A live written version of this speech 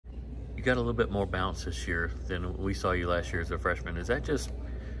You got a little bit more bounce this year than we saw you last year as a freshman. Is that just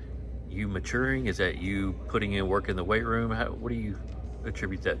you maturing? Is that you putting in work in the weight room? What do you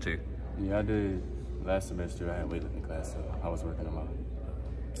attribute that to? Yeah, I did. Last semester I had weightlifting class, so I was working on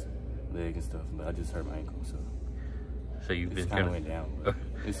my leg and stuff, but I just hurt my ankle, So you've been kind of went down. But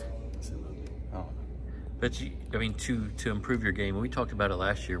it's a little bit. I don't know. But I mean, to improve your game, we talked about it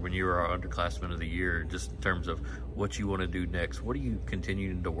last year when you were our underclassman of the year, just in terms of what you want to do next. What are you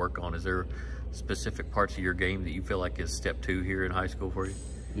continuing to work on? Is there specific parts of your game that you feel like is step 2 here in high school for you?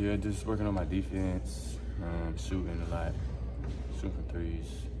 Yeah, just working on my defense, shooting a lot, shooting from threes,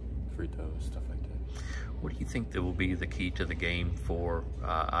 free throws, stuff like that. What do you think that will be the key to the game for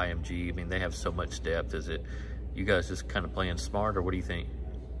IMG? I mean, they have so much depth. Is it you guys just kind of playing smart, or what do you think?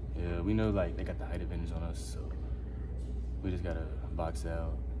 Yeah, we know like they got the height advantage on us, so we just gotta box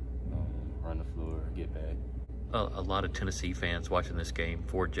out, run the floor, get back. A lot of Tennessee fans watching this game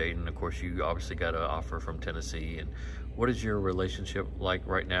for Jaden. Of course, you obviously got an offer from Tennessee. And what is your relationship like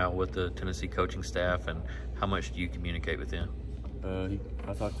right now with the Tennessee coaching staff, and how much do you communicate with them?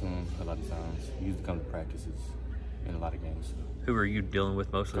 I talk to him a lot of times. He used to come to practices in a lot of games. So. Who are you dealing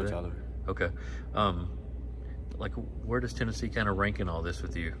with mostly? Coach Oliver. Okay. Like, where does Tennessee kind of rank in all this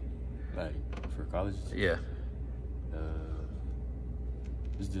with you? Like, for colleges? Yeah.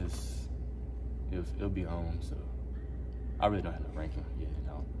 It's just, it'll be home, so I really don't have no ranking yet.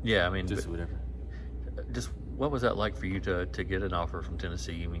 No. Yeah, I mean, just whatever. Just what was that like for you to get an offer from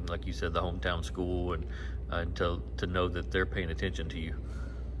Tennessee? I mean, like you said, the hometown school, and to know that they're paying attention to you.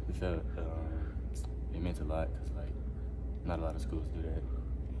 It felt, it meant a lot, because like not a lot of schools do that,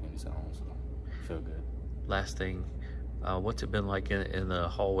 and it's at home, so it felt good. Last thing, what's it been like in the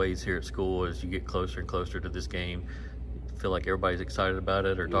hallways here at school as you get closer and closer to this game? Feel like everybody's excited about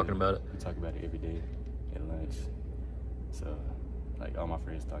it or talking about it? We talk about it every day at lunch. So, like, all my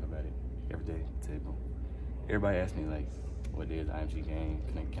friends talk about it every day at the table. Everybody asks me, like, what day is the IMG game?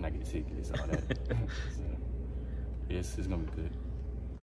 Can I get tickets? All that. So, it's going to be good.